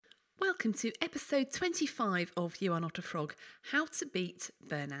Welcome to episode 25 of You Are Not a Frog, How to Beat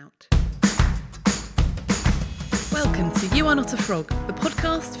Burnout. Welcome to You Are Not a Frog, the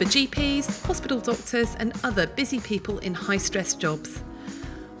podcast for GPs, hospital doctors and other busy people in high-stress jobs.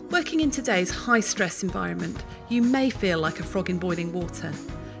 Working in today's high-stress environment, you may feel like a frog in boiling water.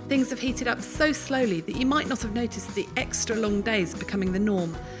 Things have heated up so slowly that you might not have noticed the extra long days becoming the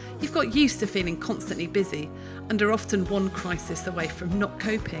norm. You've got used to feeling constantly busy and are often one crisis away from not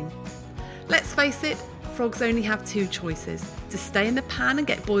coping. Let's face it, frogs only have two choices, to stay in the pan and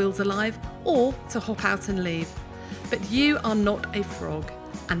get boiled alive or to hop out and leave. But you are not a frog,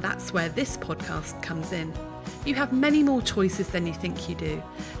 and that's where this podcast comes in. You have many more choices than you think you do.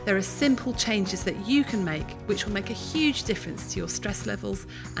 There are simple changes that you can make which will make a huge difference to your stress levels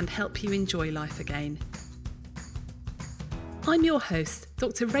and help you enjoy life again. I'm your host,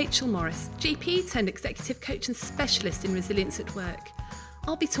 Dr. Rachel Morris, GP turned executive coach and specialist in resilience at work.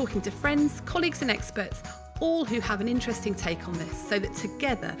 I'll be talking to friends, colleagues and experts, all who have an interesting take on this, so that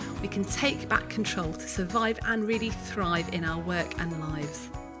together we can take back control to survive and really thrive in our work and lives.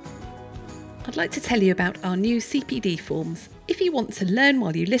 I'd like to tell you about our new CPD forms. If you want to learn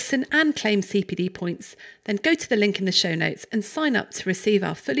while you listen and claim CPD points, then go to the link in the show notes and sign up to receive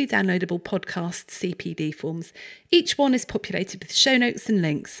our fully downloadable podcast CPD forms. Each one is populated with show notes and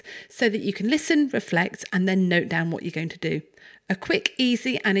links so that you can listen, reflect, and then note down what you're going to do. A quick,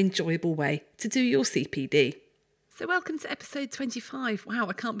 easy, and enjoyable way to do your CPD. So welcome to episode 25. Wow,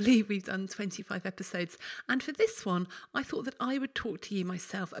 I can't believe we've done 25 episodes. And for this one, I thought that I would talk to you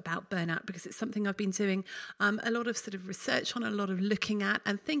myself about burnout because it's something I've been doing a lot of sort of research on, a lot of looking at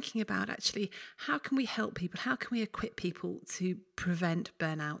and thinking about actually how can we help people, how can we equip people to prevent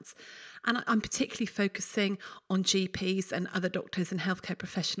burnout? And I'm particularly focusing on GPs and other doctors and healthcare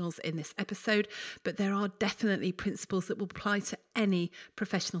professionals in this episode, but there are definitely principles that will apply to any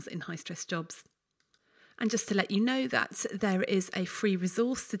professionals in high-stress jobs. And just to let you know that there is a free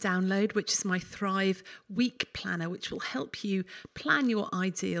resource to download, which is my Thrive Week Planner, which will help you plan your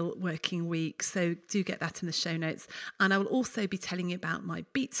ideal working week. So do get that in the show notes. And I will also be telling you about my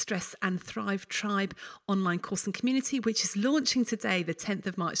Beat Stress and Thrive Tribe online course and community, which is launching today, the 10th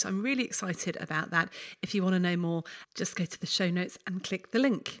of March. So I'm really excited about that. If you want to know more, just go to the show notes and click the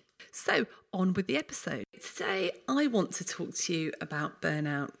link. So on with the episode. Today, I want to talk to you about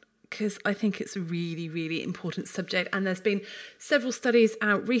burnout, because I think it's a really, really important subject. And there's been several studies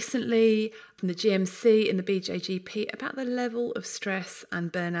out recently from the GMC and the BJGP about the level of stress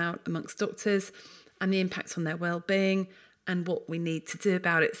and burnout amongst doctors and the impact on their well-being and what we need to do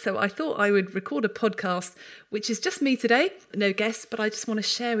about it. So I thought I would record a podcast, which is just me today, no guests, but I just want to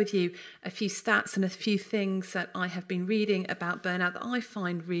share with you a few stats and a few things that I have been reading about burnout that I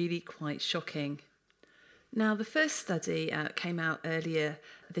find really quite shocking. Now, the first study came out earlier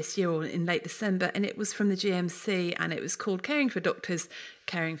this year or in late December, and it was from the GMC, and it was called Caring for Doctors,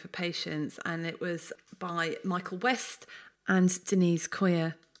 Caring for Patients, and it was by Michael West and Denise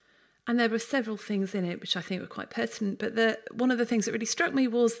Coyer. And there were several things in it which I think were quite pertinent, but one of the things that really struck me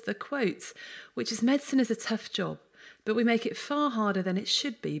was the quote, which is, "Medicine is a tough job, but we make it far harder than it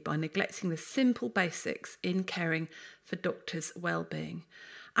should be by neglecting the simple basics in caring for doctors' well-being."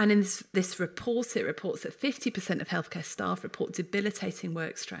 And in this report, it reports that 50% of healthcare staff report debilitating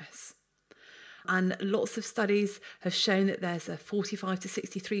work stress. And lots of studies have shown that there's a 45 to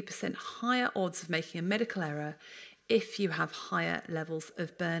 63% higher odds of making a medical error if you have higher levels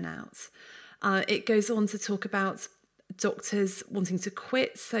of burnout. It goes on to talk about doctors wanting to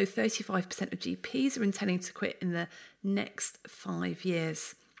quit. So 35% of GPs are intending to quit in the next 5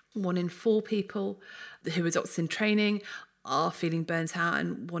 years. 1 in 4 people who are doctors in training are feeling burnt out,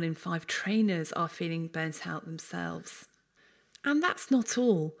 and 1 in 5 trainers are feeling burnt out themselves. And that's not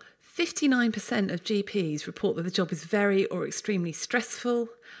all. 59% of GPs report that the job is very or extremely stressful,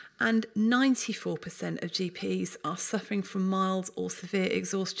 and 94% of GPs are suffering from mild or severe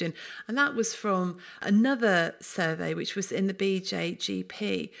exhaustion. And that was from another survey, which was in the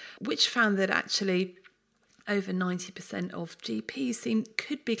BJGP, which found that actually over 90% of GPs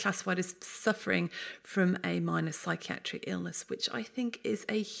could be classified as suffering from a minor psychiatric illness, which I think is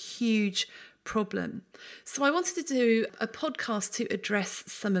a huge problem. So I wanted to do a podcast to address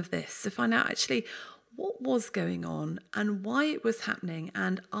some of this, to find out actually what was going on and why it was happening,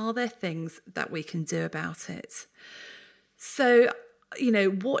 and are there things that we can do about it? So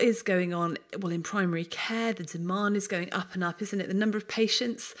what is going on? Well, in primary care, the demand is going up and up, isn't it? The number of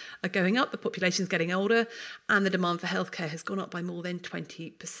patients are going up, the population is getting older, and the demand for healthcare has gone up by more than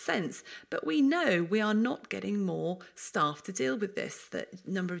 20%. But we know we are not getting more staff to deal with this. The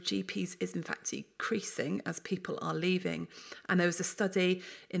number of GPs is in fact decreasing as people are leaving. And there was a study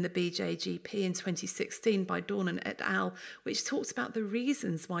in the BJGP in 2016 by Dornan et al., which talked about the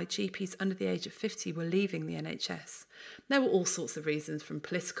reasons why GPs under the age of 50 were leaving the NHS. There were all sorts of reasons, from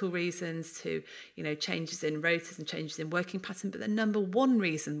political reasons to, changes in rotas and changes in working pattern. But the number one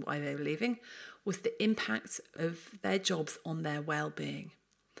reason why they were leaving was the impact of their jobs on their well-being.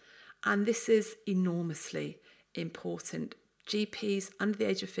 And this is enormously important. GPs under the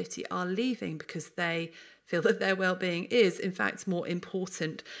age of 50 are leaving because they feel that their well-being is, in fact, more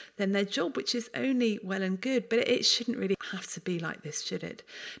important than their job, which is only well and good, but it shouldn't really have to be like this, should it?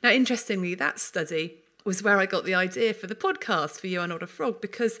 Now, interestingly, that study was where I got the idea for the podcast, For You Are Not a Frog,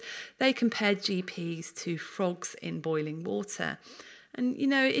 because they compared GPs to frogs in boiling water. And,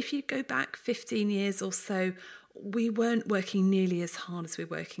 if you go back 15 years or so, we weren't working nearly as hard as we're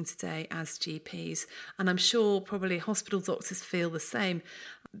working today as GPs. And I'm sure probably hospital doctors feel the same.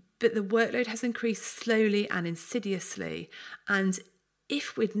 But the workload has increased slowly and insidiously. And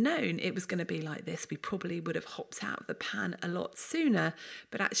if we'd known it was going to be like this, we probably would have hopped out of the pan a lot sooner.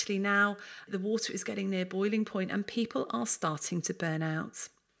 But actually now the water is getting near boiling point and people are starting to burn out.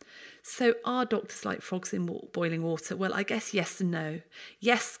 So are doctors like frogs in boiling water? Well, I guess yes and no.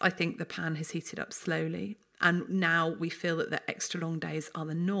 Yes, I think the pan has heated up slowly. And now we feel that the extra long days are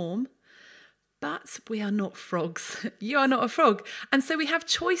the norm. But we are not frogs. You are not a frog. And so we have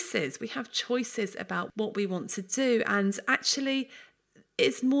choices. We have choices about what we want to do. And actually,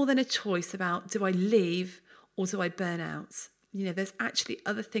 it's more than a choice about, do I leave or do I burn out? There's actually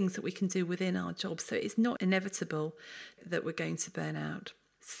other things that we can do within our job. So it's not inevitable that we're going to burn out.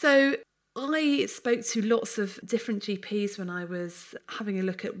 So I spoke to lots of different GPs when I was having a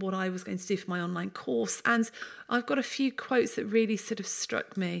look at what I was going to do for my online course. And I've got a few quotes that really sort of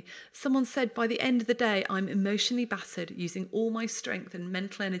struck me. Someone said, by the end of the day, I'm emotionally battered, using all my strength and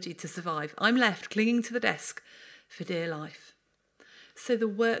mental energy to survive. I'm left clinging to the desk for dear life. So the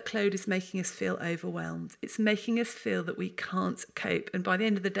workload is making us feel overwhelmed. It's making us feel that we can't cope. And by the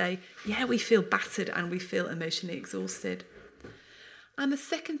end of the day, we feel battered and we feel emotionally exhausted. And the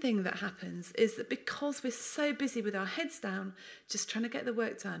second thing that happens is that because we're so busy with our heads down, just trying to get the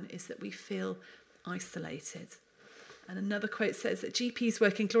work done, is that we feel isolated. And another quote says that GPs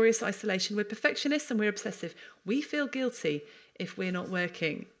work in glorious isolation. We're perfectionists and we're obsessive. We feel guilty if we're not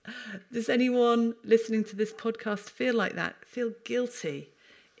working. Does anyone listening to this podcast feel like that? Feel guilty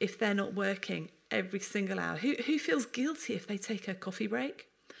if they're not working every single hour? Who feels guilty if they take a coffee break?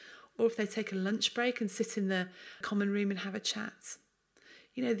 Or if they take a lunch break and sit in the common room and have a chat?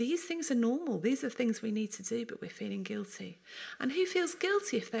 These things are normal. These are things we need to do, but we're feeling guilty. And who feels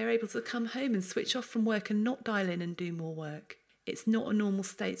guilty if they're able to come home and switch off from work and not dial in and do more work? It's not a normal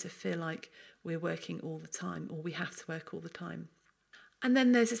state to feel like we're working all the time or we have to work all the time. And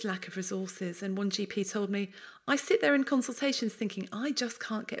then there's this lack of resources. And one GP told me, I sit there in consultations thinking, I just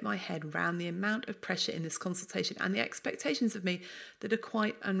can't get my head around the amount of pressure in this consultation and the expectations of me that are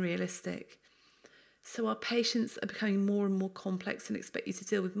quite unrealistic. So our patients are becoming more and more complex and expect you to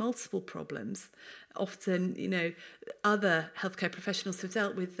deal with multiple problems. Often, other healthcare professionals have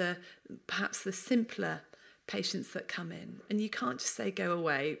dealt with perhaps the simpler patients that come in. And you can't just say go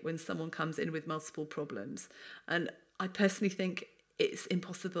away when someone comes in with multiple problems. And I personally think it's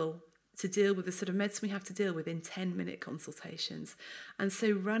impossible to deal with the sort of medicine we have to deal with in 10-minute consultations. And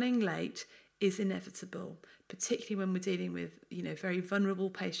so running late is inevitable, particularly when we're dealing with, very vulnerable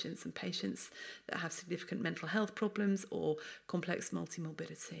patients and patients that have significant mental health problems or complex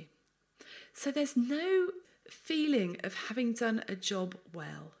multimorbidity. So there's no feeling of having done a job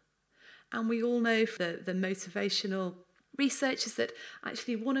well. And we all know the motivational research is that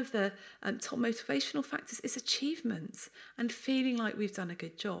actually one of the top motivational factors is achievement and feeling like we've done a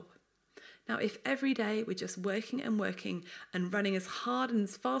good job. Now, if every day we're just working and running as hard and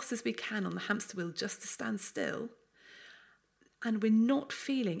as fast as we can on the hamster wheel just to stand still, and we're not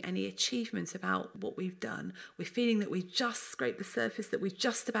feeling any achievement about what we've done, we're feeling that we've just scraped the surface, that we've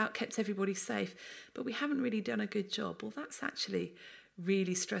just about kept everybody safe, but we haven't really done a good job, well, that's actually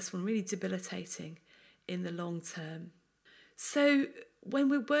really stressful and really debilitating in the long term. So when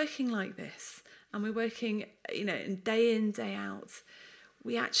we're working like this, and we're working, day in, day out,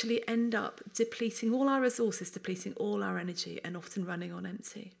 we actually end up depleting all our resources, depleting all our energy, and often running on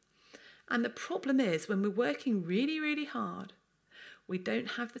empty. And the problem is when we're working really, really hard, We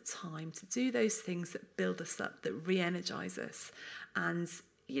don't have the time to do those things that build us up, that re-energise us and,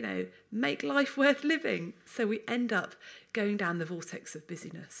 make life worth living. So we end up going down the vortex of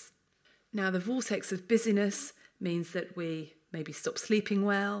busyness. Now, the vortex of busyness means that we maybe stop sleeping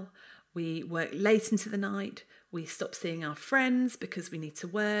well, we work late into the night, we stop seeing our friends because we need to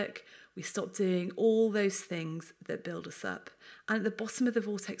work, we stop doing all those things that build us up. And at the bottom of the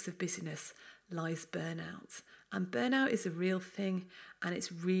vortex of busyness lies burnout. And burnout is a real thing, and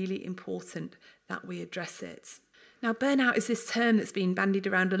it's really important that we address it. Now, burnout is this term that's been bandied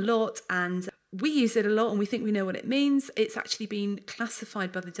around a lot, and we use it a lot and we think we know what it means. It's actually been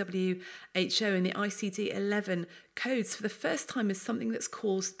classified by the WHO in the ICD-11 codes for the first time as something that's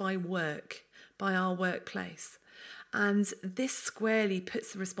caused by work, by our workplace. And this squarely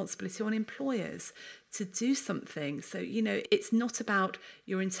puts the responsibility on employers to do something. So, it's not about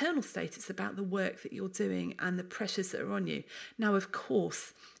your internal state, it's about the work that you're doing and the pressures that are on you. Now, of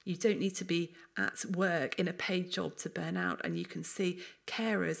course, you don't need to be at work in a paid job to burn out. And you can see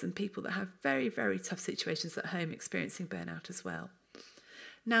carers and people that have very, very tough situations at home experiencing burnout as well.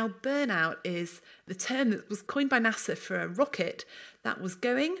 Now, burnout is the term that was coined by NASA for a rocket that was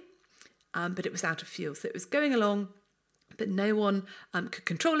going, but it was out of fuel. So it was going along, but no one could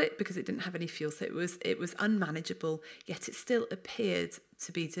control it because it didn't have any fuel. So it was unmanageable, yet it still appeared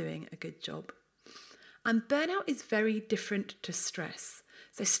to be doing a good job. And burnout is very different to stress.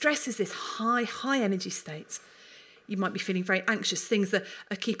 So stress is this high energy state. You might be feeling very anxious. Things are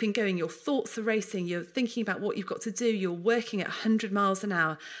keeping going. Your thoughts are racing. You're thinking about what you've got to do. You're working at 100 miles an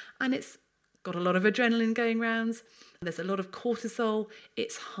hour. And it's got a lot of adrenaline going round. There's a lot of cortisol.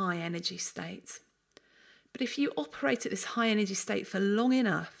 It's high energy state. But if you operate at this high energy state for long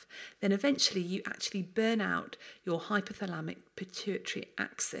enough, then eventually you actually burn out your hypothalamic pituitary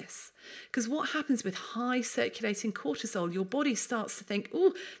axis. Because what happens with high circulating cortisol, your body starts to think,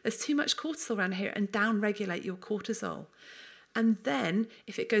 oh, there's too much cortisol around here, and down-regulate your cortisol. And then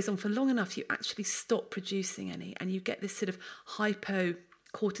if it goes on for long enough, you actually stop producing any, and you get this sort of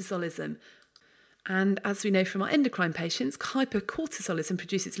hypocortisolism. And as we know from our endocrine patients, hypercortisolism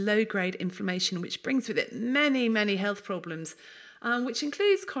produces low-grade inflammation, which brings with it many, many health problems, which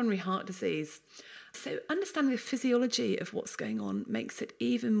includes coronary heart disease. So understanding the physiology of what's going on makes it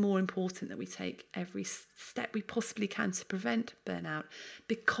even more important that we take every step we possibly can to prevent burnout,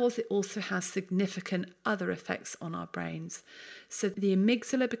 because it also has significant other effects on our brains. So the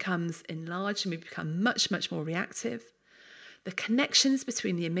amygdala becomes enlarged and we become much, much more reactive. The connections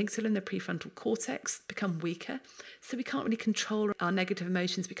between the amygdala and the prefrontal cortex become weaker, so we can't really control our negative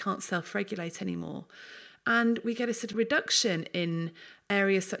emotions, we can't self-regulate anymore. And we get a sort of reduction in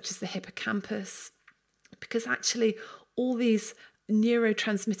areas such as the hippocampus, because actually all these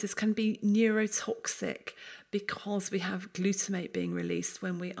neurotransmitters can be neurotoxic because we have glutamate being released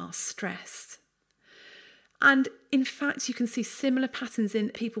when we are stressed. And in fact, you can see similar patterns in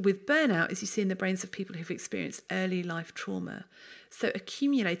people with burnout as you see in the brains of people who've experienced early life trauma. So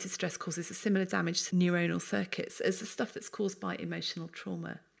accumulated stress causes a similar damage to neuronal circuits as the stuff that's caused by emotional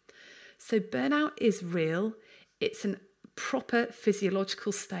trauma. So burnout is real, it's a proper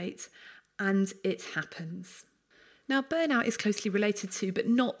physiological state, and it happens. Now, burnout is closely related to, but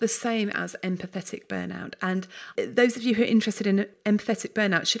not the same as empathetic burnout. And those of you who are interested in empathetic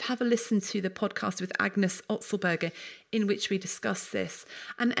burnout should have a listen to the podcast with Agnes Otzelberger, in which we discuss this.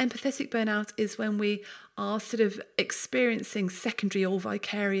 And empathetic burnout is when we are sort of experiencing secondary or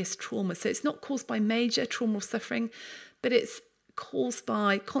vicarious trauma. So it's not caused by major trauma or suffering, but it's caused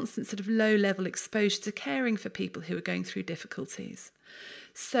by constant sort of low-level exposure to caring for people who are going through difficulties.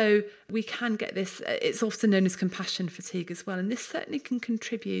 So we can get this, it's often known as compassion fatigue as well, and this certainly can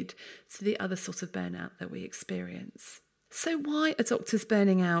contribute to the other sort of burnout that we experience. So why are doctors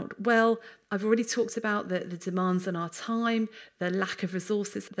burning out? Well, I've already talked about the demands on our time, the lack of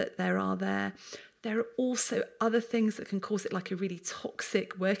resources that there are there. There are also other things that can cause it, like a really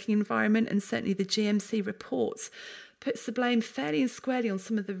toxic working environment, and certainly the GMC reports puts the blame fairly and squarely on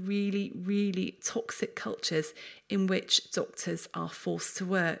some of the really, really toxic cultures in which doctors are forced to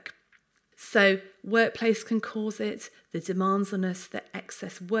work. So workplace can cause it, the demands on us, the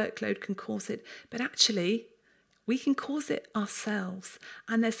excess workload can cause it, but actually we can cause it ourselves.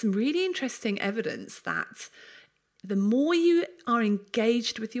 And there's some really interesting evidence that the more you are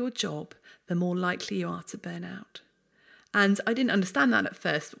engaged with your job, the more likely you are to burn out. And I didn't understand that at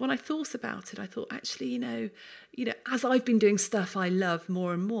first, but when I thought about it, I thought, actually, you know, as I've been doing stuff I love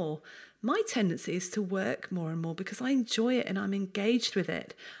more and more, my tendency is to work more and more because I enjoy it and I'm engaged with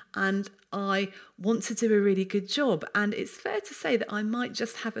it and I want to do a really good job. And it's fair to say that I might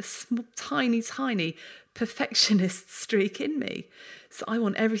just have a tiny perfectionist streak in me. So I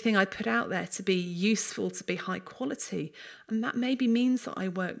want everything I put out there to be useful, to be high quality. And that maybe means that I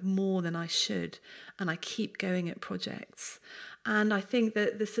work more than I should and I keep going at projects. And I think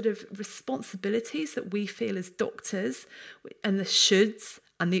that the sort of responsibilities that we feel as doctors and the shoulds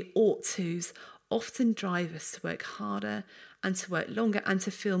and the ought tos often drive us to work harder and to work longer and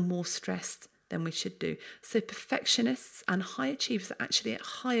to feel more stressed than we should do. So perfectionists and high achievers are actually at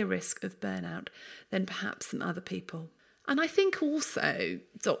higher risk of burnout than perhaps some other people. And I think also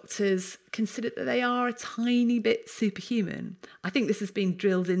doctors consider that they are a tiny bit superhuman. I think this has been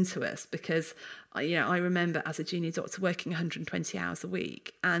drilled into us because, I remember as a junior doctor working 120 hours a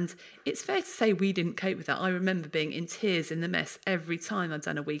week, and it's fair to say we didn't cope with that. I remember being in tears in the mess every time I'd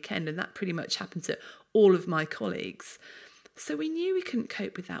done a weekend, and that pretty much happened to all of my colleagues. So we knew we couldn't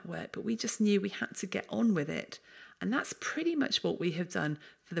cope with that work, but we just knew we had to get on with it. And that's pretty much what we have done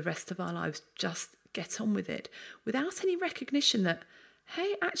for the rest of our lives, just get on with it, without any recognition that,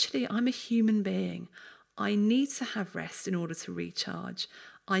 hey, actually, I'm a human being. I need to have rest in order to recharge.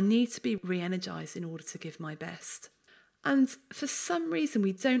 I need to be re-energized in order to give my best. And for some reason,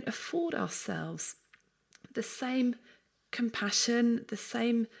 we don't afford ourselves the same compassion, the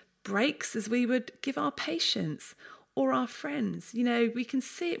same breaks as we would give our patients or our friends. We can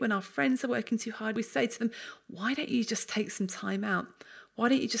see it when our friends are working too hard. We say to them, why don't you just take some time out? Why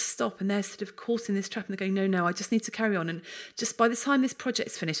don't you just stop? And they're sort of caught in this trap and they're going, no, I just need to carry on. And just by the time this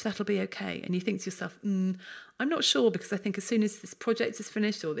project's finished, that'll be okay. And you think to yourself, I'm not sure, because I think as soon as this project is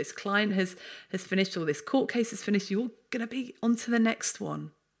finished or this client has finished or this court case is finished, you're going to be on to the next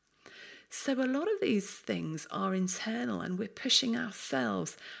one. So a lot of these things are internal, and we're pushing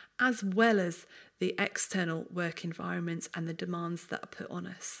ourselves as well as the external work environment and the demands that are put on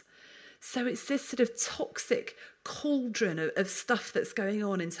us. So it's this sort of toxic cauldron of stuff that's going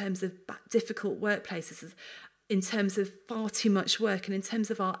on in terms of difficult workplaces, in terms of far too much work, and in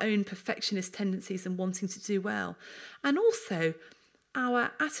terms of our own perfectionist tendencies and wanting to do well. And also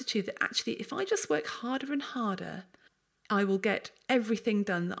our attitude that actually, if I just work harder and harder, I will get everything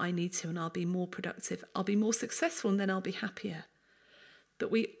done that I need to, and I'll be more productive, I'll be more successful, and then I'll be happier. But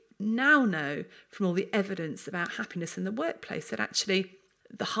we now know from all the evidence about happiness in the workplace that actually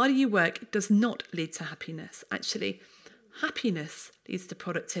the harder you work, it does not lead to happiness. Actually, happiness leads to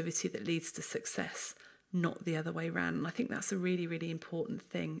productivity that leads to success, not the other way around. And I think that's a really, really important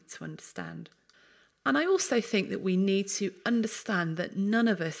thing to understand. And I also think that we need to understand that none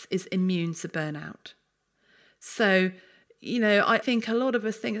of us is immune to burnout. So, I think a lot of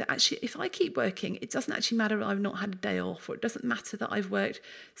us think that actually, if I keep working, it doesn't actually matter that I've not had a day off, or it doesn't matter that I've worked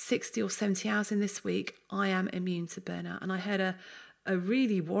 60 or 70 hours in this week, I am immune to burnout. And I heard a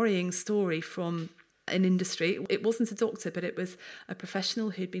really worrying story from an industry. It wasn't a doctor, but it was a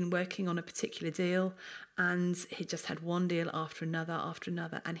professional who'd been working on a particular deal, and he just had one deal after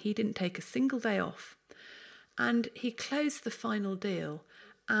another, and he didn't take a single day off. And he closed the final deal,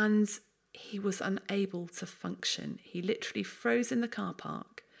 and he was unable to function. He literally froze in the car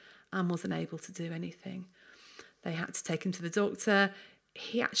park and wasn't able to do anything. They had to take him to the doctor.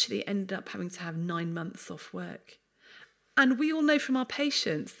 He actually ended up having to have 9 months off work. And we all know from our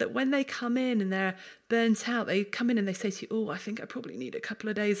patients that when they come in and they're burnt out, they come in and they say to you, I think I probably need a couple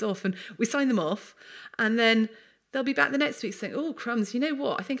of days off. And we sign them off. And then they'll be back the next week saying, crumbs, you know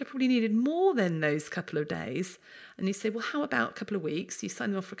what? I think I probably needed more than those couple of days. And you say, well, how about a couple of weeks? You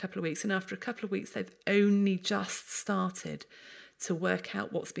sign them off for a couple of weeks. And after a couple of weeks, they've only just started to work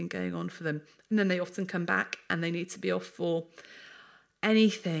out what's been going on for them. And then they often come back and they need to be off for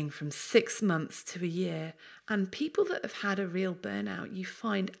anything from 6 months to a year. And people that have had a real burnout, you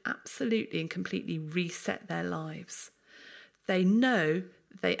find absolutely and completely reset their lives. They know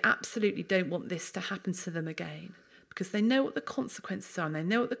they absolutely don't want this to happen to them again, because they know what the consequences are, and they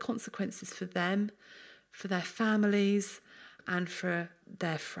know what the consequences for them, for their families, and for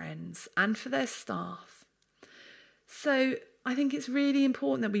their friends, and for their staff. So I think it's really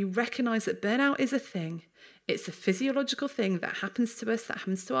important that we recognise that burnout is a thing. It's a physiological thing that happens to us, that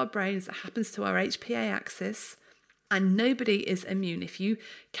happens to our brains, that happens to our HPA axis. And nobody is immune. If you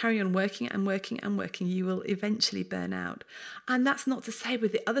carry on working and working and working, you will eventually burn out. And that's not to say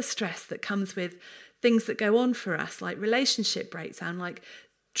with the other stress that comes with things that go on for us, like relationship breakdown, like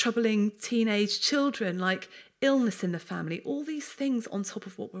troubling teenage children, like illness in the family, all these things on top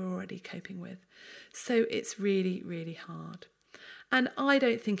of what we're already coping with. So it's really, really hard. And I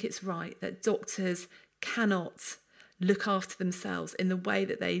don't think it's right that doctors cannot look after themselves in the way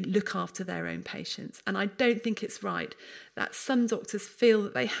that they look after their own patients. And I don't think it's right that some doctors feel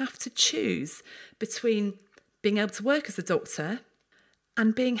that they have to choose between being able to work as a doctor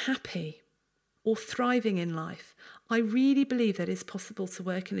and being happy. or thriving in life. I really believe that it's possible to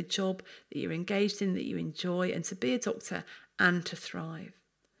work in a job that you're engaged in, that you enjoy, and to be a doctor and to thrive.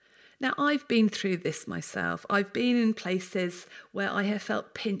 Now, I've been through this myself. I've been in places where I have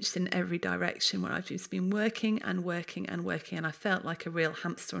felt pinched in every direction, where I've just been working and working and working, and I felt like a real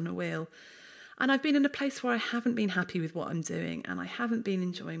hamster on a wheel. And I've been in a place where I haven't been happy with what I'm doing, and I haven't been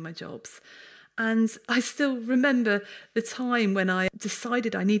enjoying my jobs. And I still remember the time when I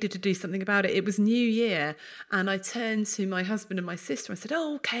decided I needed to do something about it. It was New Year, and I turned to my husband and my sister and I said,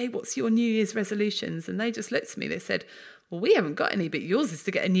 "Oh, okay, what's your New Year's resolutions?" And they just looked at me, they said, "Well, we haven't got any, but yours is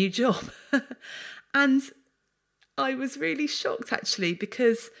to get a new job." And I was really shocked, actually,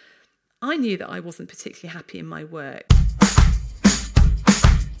 because I knew that I wasn't particularly happy in my work.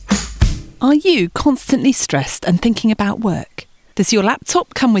 Are you constantly stressed and thinking about work? Does your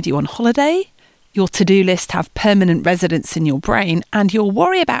laptop come with you on holiday? Your to-do list have permanent residence in your brain, and your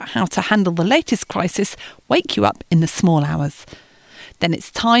worry about how to handle the latest crisis wake you up in the small hours? Then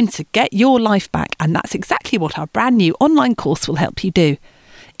it's time to get your life back, and that's exactly what our brand new online course will help you do.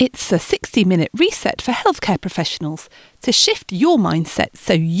 It's a 60-minute reset for healthcare professionals to shift your mindset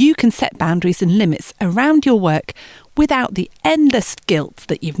so you can set boundaries and limits around your work without the endless guilt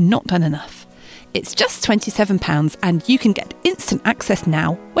that you've not done enough. It's just £27 and you can get instant access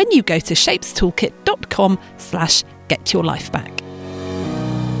now when you go to shapestoolkit.com/getyourlifeback.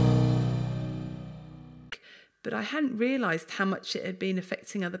 But I hadn't realised how much it had been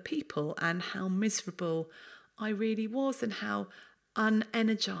affecting other people and how miserable I really was and how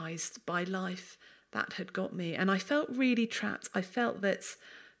unenergised by life that had got me. And I felt really trapped. I felt that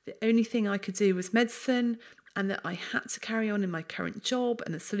the only thing I could do was medicine, and that I had to carry on in my current job,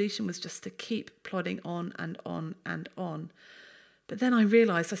 and the solution was just to keep plodding on and on and on. But then I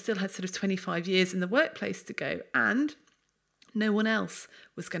realised I still had sort of 25 years in the workplace to go, and no one else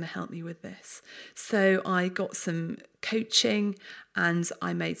was going to help me with this. So I got some coaching and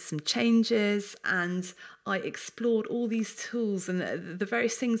I made some changes and I explored all these tools, and the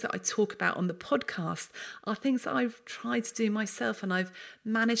various things that I talk about on the podcast are things that I've tried to do myself, and I've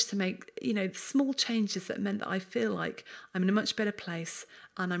managed to make, small changes that meant that I feel like I'm in a much better place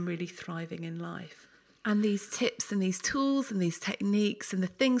and I'm really thriving in life. And these tips and these tools and these techniques and the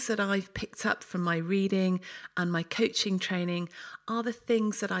things that I've picked up from my reading and my coaching training are the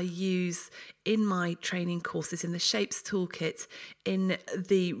things that I use in my training courses, in the Shapes Toolkit, in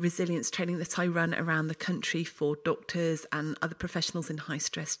the resilience training that I run around the country for doctors and other professionals in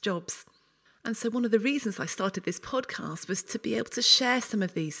high-stress jobs. And so one of the reasons I started this podcast was to be able to share some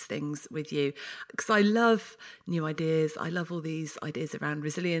of these things with you, because I love new ideas. I love all these ideas around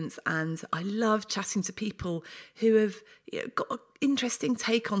resilience, and I love chatting to people who have got an interesting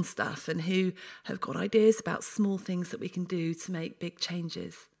take on stuff and who have got ideas about small things that we can do to make big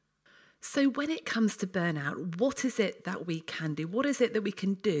changes. So when it comes to burnout, what is it that we can do? What is it that we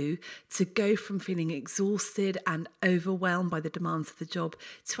can do to go from feeling exhausted and overwhelmed by the demands of the job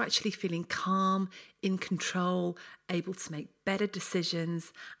to actually feeling calm, in control, able to make better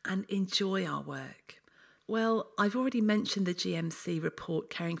decisions and enjoy our work? Well, I've already mentioned the GMC report,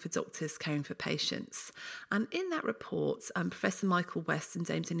 Caring for Doctors, Caring for Patients. And in that report, Professor Michael West and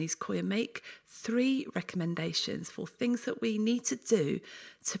Dame Denise Coyer make 3 recommendations for things that we need to do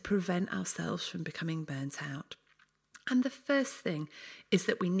to prevent ourselves from becoming burnt out. And the first thing is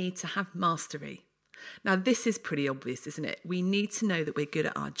that we need to have mastery. Now, this is pretty obvious, isn't it? We need to know that we're good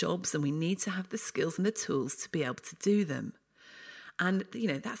at our jobs, and we need to have the skills and the tools to be able to do them. And,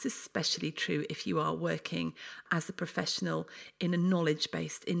 that's especially true if you are working as a professional in a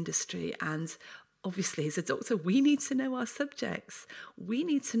knowledge-based industry. And obviously, as a doctor, we need to know our subjects. We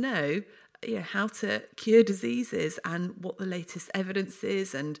need to know, how to cure diseases and what the latest evidence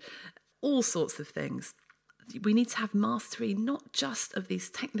is and all sorts of things. We need to have mastery, not just of these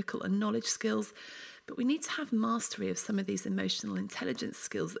technical and knowledge skills, but we need to have mastery of some of these emotional intelligence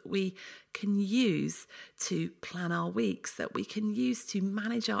skills that we can use to plan our weeks, that we can use to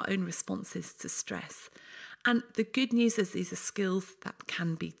manage our own responses to stress. And the good news is these are skills that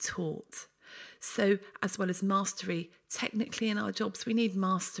can be taught. So as well as mastery technically in our jobs, we need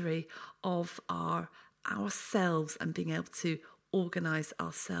mastery of ourselves and being able to organise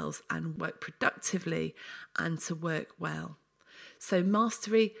ourselves and work productively and to work well. So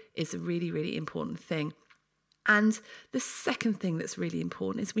mastery is a really, really important thing. And the second thing that's really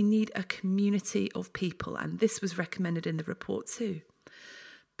important is we need a community of people. And this was recommended in the report too.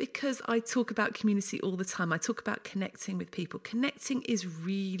 Because I talk about community all the time. I talk about connecting with people. Connecting is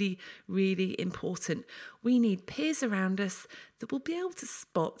really, really important. We need peers around us that will be able to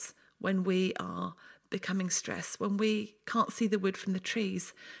spot when we are becoming stressed, when we can't see the wood from the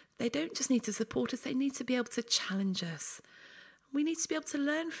trees, they don't just need to support us, they need to be able to challenge us. We need to be able to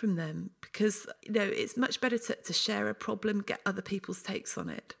learn from them, because it's much better to share a problem, get other people's takes on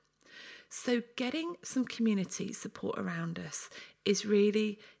it. So getting some community support around us is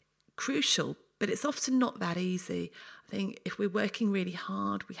really crucial, but it's often not that easy. I think if we're working really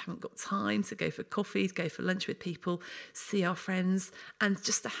hard, we haven't got time to go for coffee, to go for lunch with people, see our friends, and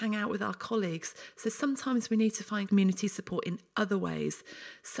just to hang out with our colleagues. So sometimes we need to find community support in other ways,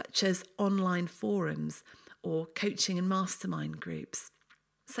 such as online forums or coaching and mastermind groups.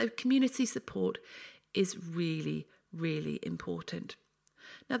 So community support is really, really important.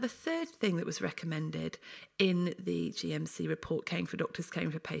 Now, the third thing that was recommended in the GMC report, Caring for Doctors,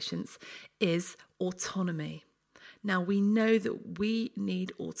 Caring for Patients, is autonomy. Now, we know that we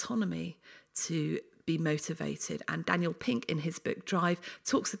need autonomy to be motivated, and Daniel Pink in his book Drive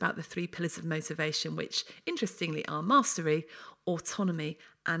talks about the 3 pillars of motivation, which interestingly are mastery, autonomy,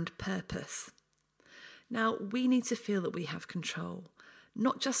 and purpose. Now, we need to feel that we have control.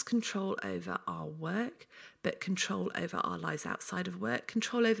 Not just control over our work, but control over our lives outside of work,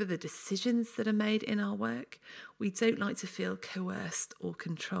 control over the decisions that are made in our work. We don't like to feel coerced or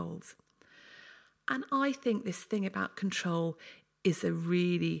controlled. And I think this thing about control is a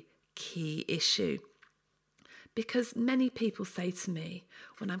really key issue. Because many people say to me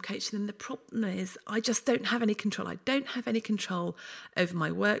when I'm coaching them, the problem is I just don't have any control. I don't have any control over my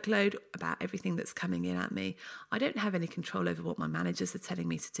workload, about everything that's coming in at me. I don't have any control over what my managers are telling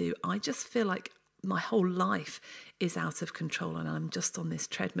me to do. I just feel like my whole life is out of control and I'm just on this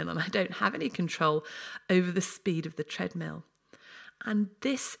treadmill and I don't have any control over the speed of the treadmill. And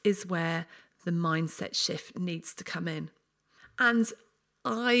this is where the mindset shift needs to come in. And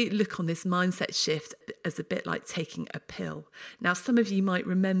I look on this mindset shift as a bit like taking a pill. Now, some of you might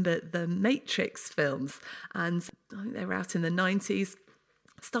remember the Matrix films, and I think they were out in the 90s,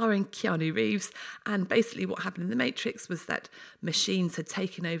 starring Keanu Reeves. And basically what happened in the Matrix was that machines had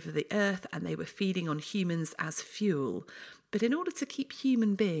taken over the earth and they were feeding on humans as fuel. But in order to keep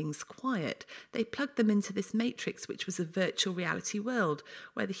human beings quiet, they plugged them into this Matrix, which was a virtual reality world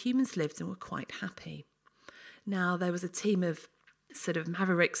where the humans lived and were quite happy. Now, there was a team of sort of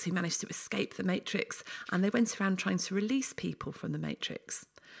mavericks who managed to escape the Matrix, and they went around trying to release people from the Matrix.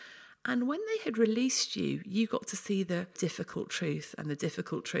 And when they had released you, you got to see the difficult truth. And the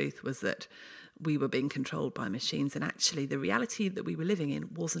difficult truth was that we were being controlled by machines, and actually the reality that we were living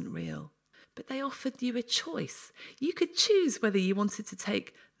in wasn't real. But they offered you a choice. You could choose whether you wanted to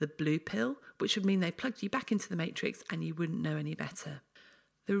take the blue pill, which would mean they plugged you back into the Matrix and you wouldn't know any better.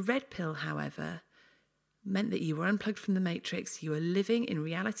 The red pill, however, meant that you were unplugged from the Matrix, you were living in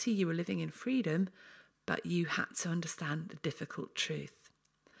reality, you were living in freedom, but you had to understand the difficult truth.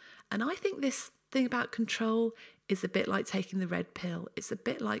 And I think this thing about control is a bit like taking the red pill. It's a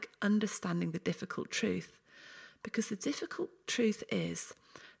bit like understanding the difficult truth, because the difficult truth is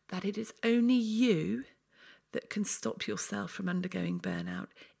that it is only you that can stop yourself from undergoing burnout.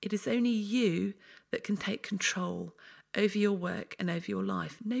 It is only you that can take control over your work and over your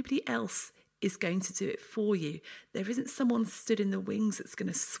life. Nobody else is going to do it for you. There isn't someone stood in the wings that's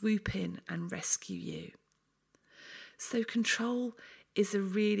going to swoop in and rescue you. So control is a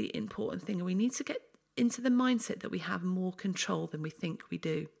really important thing, and we need to get into the mindset that we have more control than we think we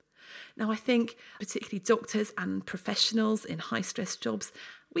do. Now, I think particularly doctors and professionals in high-stress jobs,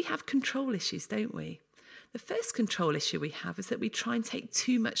 we have control issues, don't we? The first control issue we have is that we try and take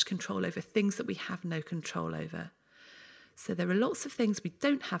too much control over things that we have no control over. So there are lots of things we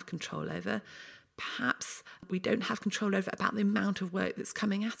don't have control over. Perhaps we don't have control over about the amount of work that's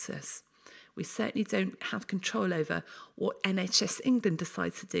coming at us. We certainly don't have control over what NHS England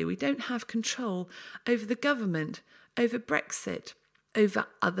decides to do. We don't have control over the government, over Brexit, over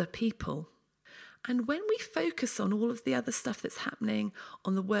other people. And when we focus on all of the other stuff that's happening,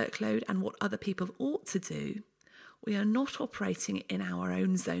 on the workload and what other people ought to do, we are not operating in our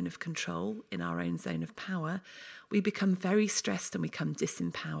own zone of control, in our own zone of power. We become very stressed and we become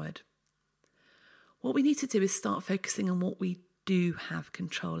disempowered. What we need to do is start focusing on what we do have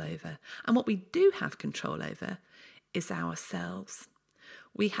control over. And what we do have control over is ourselves.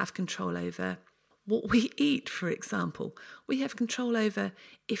 We have control over what we eat, for example. We have control over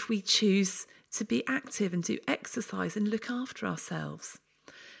if we choose to be active and do exercise and look after ourselves.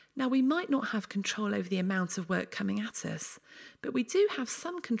 Now, we might not have control over the amount of work coming at us, but we do have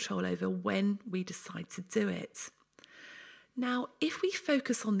some control over when we decide to do it. Now, if we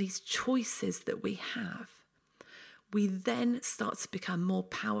focus on these choices that we have, we then start to become more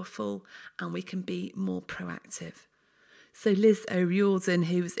powerful and we can be more proactive. So Liz O'Riordan,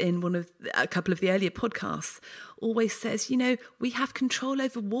 who was in a couple of the earlier podcasts, always says, we have control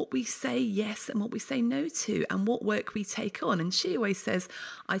over what we say yes and what we say no to and what work we take on. And she always says,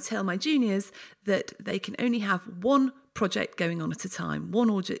 I tell my juniors that they can only have one project going on at a time, one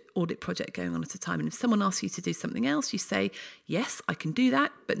audit project going on at a time. And if someone asks you to do something else, you say, yes, I can do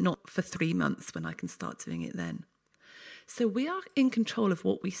that, but not for 3 months when I can start doing it then. So we are in control of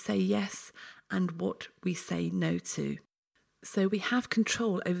what we say yes and what we say no to. So we have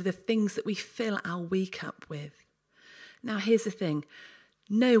control over the things that we fill our week up with. Now, here's the thing.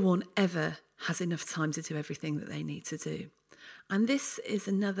 No one ever has enough time to do everything that they need to do. And this is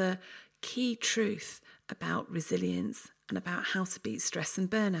another key truth about resilience and about how to beat stress and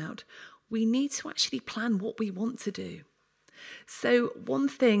burnout. We need to actually plan what we want to do. So one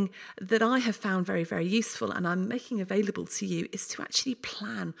thing that I have found very, very useful and I'm making available to you is to actually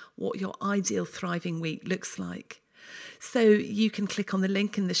plan what your ideal thriving week looks like. So you can click on the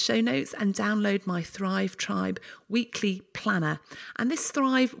link in the show notes and download my Thrive Tribe weekly planner. And this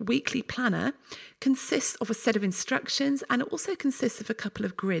Thrive weekly planner consists of a set of instructions and it also consists of a couple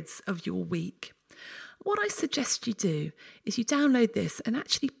of grids of your week. What I suggest you do is you download this and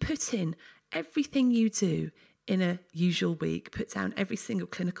actually put in everything you do in a usual week. Put down every single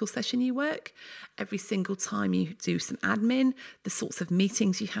clinical session you work, every single time you do some admin, the sorts of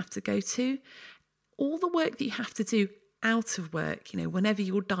meetings you have to go to, all the work that you have to do out of work, whenever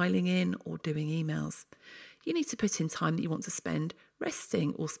you're dialing in or doing emails. You need to put in time that you want to spend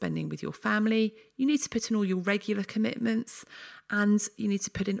resting or spending with your family. You need to put in all your regular commitments and you need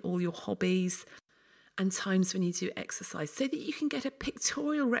to put in all your hobbies and times when you do exercise so that you can get a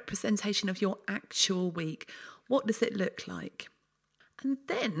pictorial representation of your actual week. What does it look like? And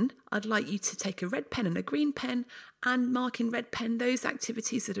then I'd like you to take a red pen and a green pen and mark in red pen those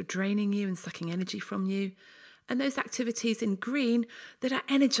activities that are draining you and sucking energy from you, and those activities in green that are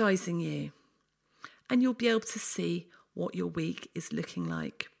energizing you. And you'll be able to see what your week is looking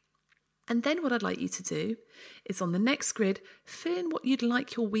like. And then what I'd like you to do is on the next grid, fill in what you'd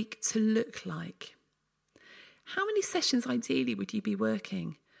like your week to look like. How many sessions ideally would you be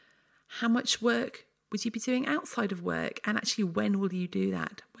working? How much work would you be doing outside of work? And actually, when will you do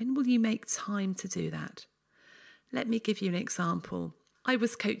that? When will you make time to do that? Let me give you an example. I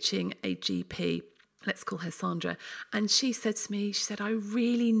was coaching a GP, let's call her Sandra, and she said to me, I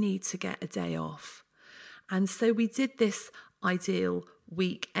really need to get a day off. And so we did this ideal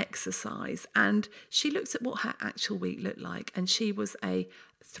week exercise and she looked at what her actual week looked like, and she was a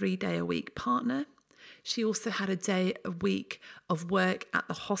 3-day-a-week partner. She also had a day a week of work at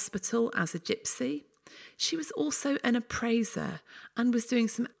the hospital as a gypsy. She was also an appraiser and was doing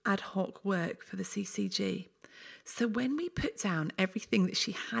some ad hoc work for the CCG. So when we put down everything that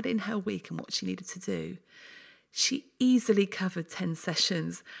she had in her week and what she needed to do, she easily covered 10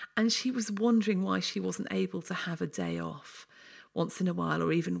 sessions, and she was wondering why she wasn't able to have a day off once in a while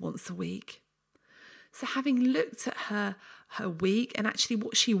or even once a week. So having looked at her week and actually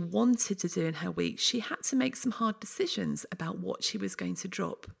what she wanted to do in her week, she had to make some hard decisions about what she was going to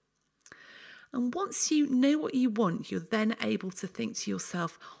drop. And once you know what you want, you're then able to think to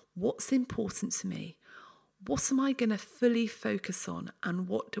yourself, what's important to me? What am I going to fully focus on? And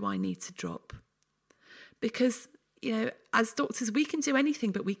what do I need to drop? Because, as doctors, we can do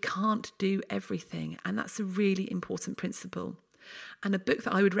anything, but we can't do everything. And that's a really important principle. And a book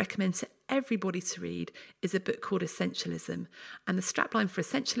that I would recommend to everybody to read is a book called Essentialism. And the strapline for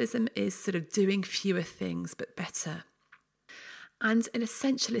Essentialism is sort of doing fewer things, but better. And an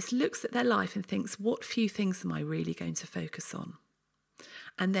essentialist looks at their life and thinks, what few things am I really going to focus on?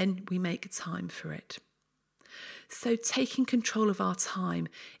 And then we make time for it. So taking control of our time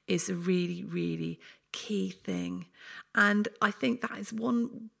is a really, really key thing. And I think that is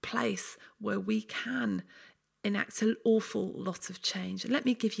one place where we can enact an awful lot of change. And let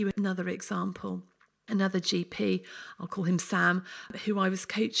me give you another example. Another GP, I'll call him Sam, who I was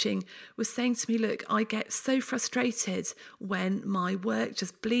coaching, was saying to me, look, I get so frustrated when my work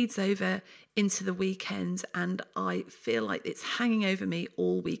just bleeds over into the weekend and I feel like it's hanging over me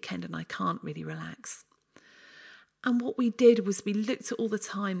all weekend and I can't really relax. And what we did was we looked at all the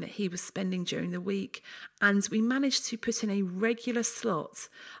time that he was spending during the week, and we managed to put in a regular slot,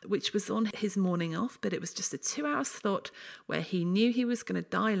 which was on his morning off, but it was just a 2-hour slot where he knew he was going to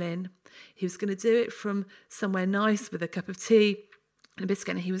dial in. He was going to do it from somewhere nice with a cup of tea and a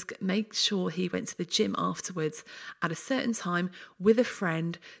biscuit, and he was going to make sure he went to the gym afterwards at a certain time with a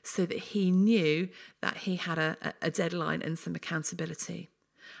friend so that he knew that he had a deadline and some accountability.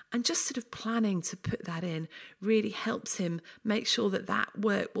 And just sort of planning to put that in really helped him make sure that that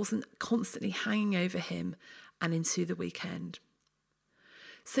work wasn't constantly hanging over him and into the weekend.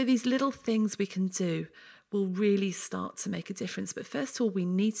 So these little things we can do will really start to make a difference. But first of all, we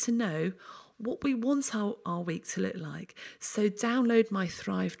need to know what we want our week to look like. So download my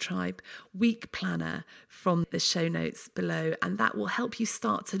Thrive Tribe week planner from the show notes below, and that will help you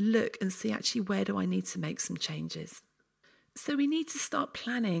start to look and see actually where do I need to make some changes. So we need to start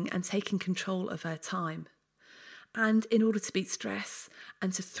planning and taking control of our time. And in order to beat stress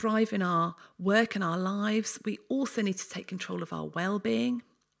and to thrive in our work and our lives, we also need to take control of our well-being.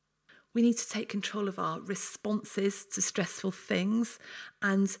 We need to take control of our responses to stressful things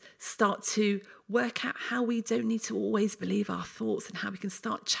and start to work out how we don't need to always believe our thoughts and how we can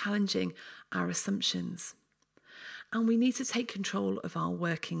start challenging our assumptions. And we need to take control of our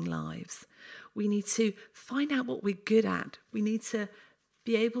working lives. We need to find out what we're good at. We need to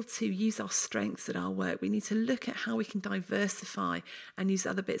be able to use our strengths at our work. We need to look at how we can diversify and use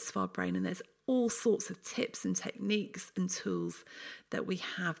other bits of our brain. And there's all sorts of tips and techniques and tools that we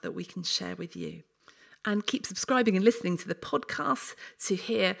have that we can share with you. And keep subscribing and listening to the podcast to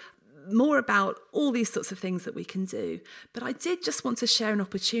hear more about all these sorts of things that we can do. But I did just want to share an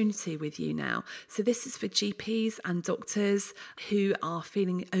opportunity with you now. So this is for GPs and doctors who are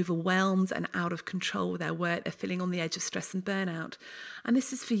feeling overwhelmed and out of control with their work. They're feeling on the edge of stress and burnout. And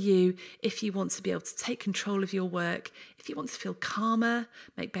this is for you if you want to be able to take control of your work, if you want to feel calmer,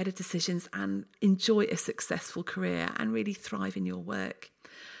 make better decisions and enjoy a successful career and really thrive in your work.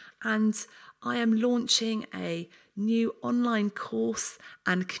 And I am launching a new online course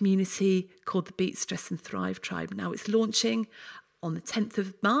and community called the Beat Stress and Thrive Tribe. Now it's launching on the 10th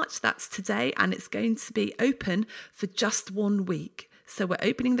of March, that's today, and it's going to be open for just 1 week. So we're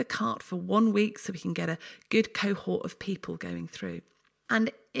opening the cart for 1 week so we can get a good cohort of people going through.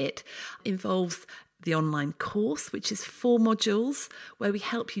 And it involves the online course, which is 4 modules where we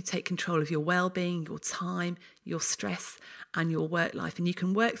help you take control of your well-being, your time, your stress and your work life. And you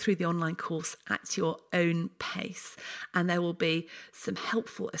can work through the online course at your own pace. And there will be some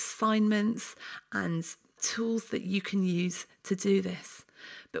helpful assignments and tools that you can use to do this.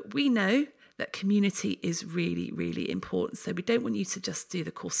 But we know that community is really, really important. So we don't want you to just do the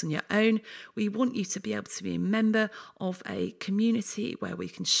course on your own. We want you to be able to be a member of a community where we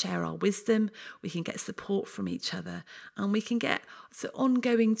can share our wisdom, we can get support from each other, and we can get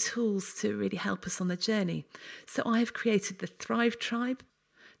ongoing tools to really help us on the journey. So I have created the Thrive Tribe.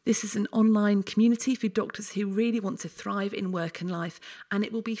 This is an online community for doctors who really want to thrive in work and life, and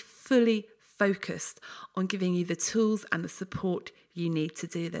it will be fully focused on giving you the tools and the support you need to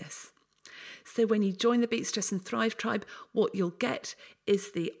do this. So when you join the Beat Stress and Thrive Tribe, what you'll get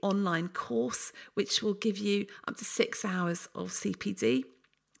is the online course, which will give you up to 6 hours of CPD.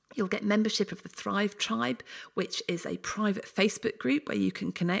 You'll get membership of the Thrive Tribe, which is a private Facebook group where you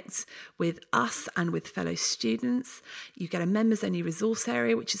can connect with us and with fellow students. You get a members-only resource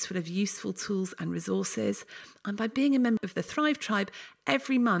area, which is full of useful tools and resources. And by being a member of the Thrive Tribe,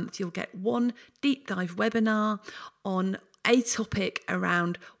 every month you'll get 1 deep dive webinar on a topic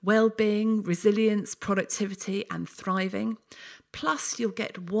around well-being, resilience, productivity and thriving. Plus, you'll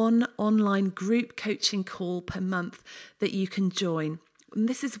get 1 online group coaching call per month that you can join. And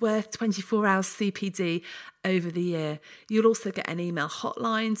this is worth 24 hours CPD over the year. You'll also get an email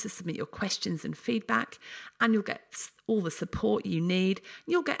hotline to submit your questions and feedback, and you'll get all the support you need.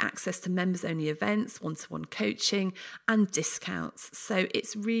 You'll get access to members-only events, one-to-one coaching, and discounts. So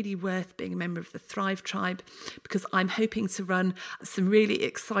it's really worth being a member of the Thrive Tribe, because I'm hoping to run some really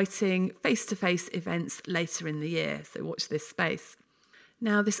exciting face-to-face events later in the year. So watch this space.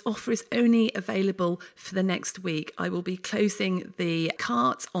 Now, this offer is only available for the next week. I will be closing the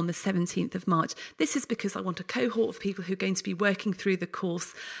cart on the 17th of March. This is because I want a cohort of people who are going to be working through the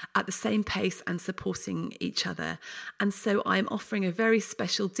course at the same pace and supporting each other. And so I'm offering a very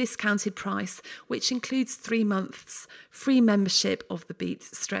special discounted price, which includes 3 months free membership of the Beat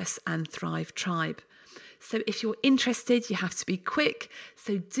Stress and Thrive Tribe. So if you're interested, you have to be quick.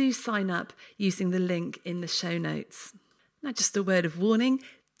 So do sign up using the link in the show notes. Now, just a word of warning,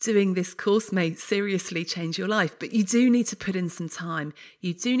 doing this course may seriously change your life, but you do need to put in some time.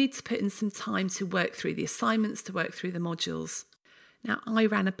 You do need to put in some time to work through the assignments, to work through the modules. Now, I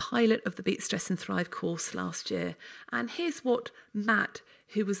ran a pilot of the Beat Stress and Thrive course last year, and here's what Matt,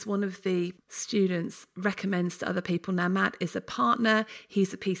 who was one of the students, recommends to other people. Now, Matt is a partner,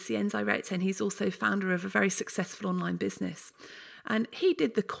 he's a PCN director, and he's also founder of a very successful online business. And he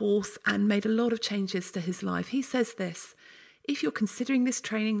did the course and made a lot of changes to his life. He says this: if you're considering this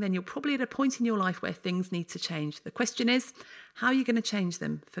training, then you're probably at a point in your life where things need to change. The question is, how are you going to change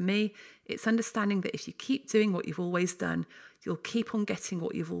them? For me, it's understanding that if you keep doing what you've always done, you'll keep on getting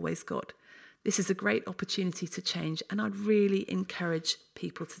what you've always got. This is a great opportunity to change, and I'd really encourage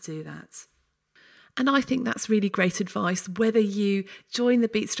people to do that. And I think that's really great advice, whether you join the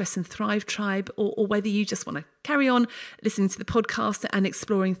Beat Stress and Thrive tribe or whether you just want to carry on listening to the podcast and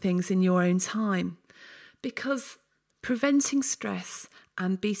exploring things in your own time. Because preventing stress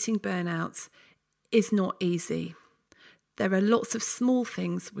and beating burnout is not easy. There are lots of small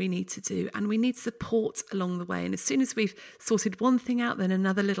things we need to do, and we need support along the way. And as soon as we've sorted one thing out, then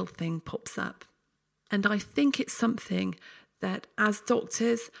another little thing pops up. And I think it's something that as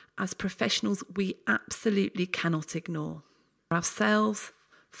doctors, as professionals, we absolutely cannot ignore. For ourselves,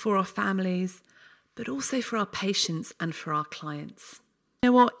 for our families, but also for our patients and for our clients. You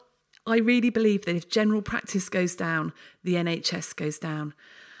know what? I really believe that if general practice goes down, the NHS goes down.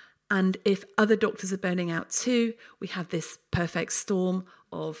 And if other doctors are burning out too, we have this perfect storm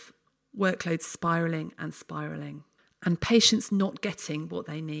of workload spiralling and patients not getting what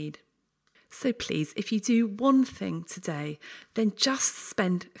they need. So please, if you do one thing today, then just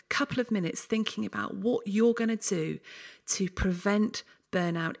spend a couple of minutes thinking about what you're going to do to prevent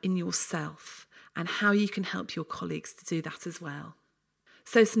burnout in yourself and how you can help your colleagues to do that as well.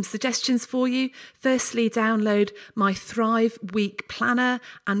 So some suggestions for you. Firstly, download my Thrive Week Planner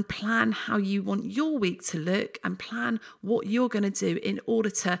and plan how you want your week to look and plan what you're going to do in order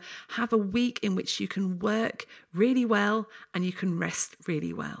to have a week in which you can work really well and you can rest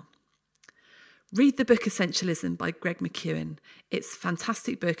really well. Read the book Essentialism by Greg McKeown. It's a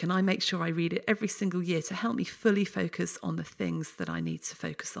fantastic book, and I make sure I read it every single year to help me fully focus on the things that I need to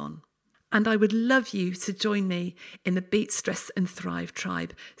focus on. And I would love you to join me in the Beat Stress and Thrive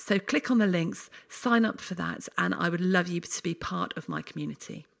tribe. So click on the links, sign up for that, and I would love you to be part of my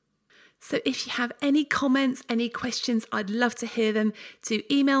community. So if you have any comments, any questions, I'd love to hear them. Do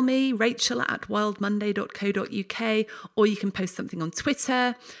email me, rachel@wildmonday.co.uk, or you can post something on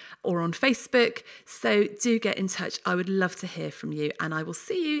Twitter or on Facebook. So do get in touch. I would love to hear from you, and I will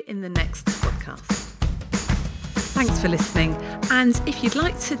see you in the next podcast. Thanks for listening. And if you'd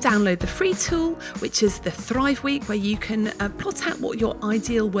like to download the free tool, which is the Thrive Week, where you can plot out what your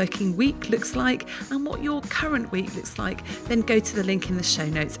ideal working week looks like and what your current week looks like, then go to the link in the show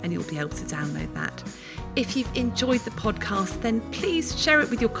notes and you'll be able to download that. If you've enjoyed the podcast, then please share it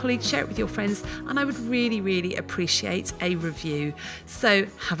with your colleagues, share it with your friends, and I would really, really appreciate a review. So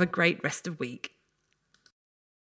have a great rest of week.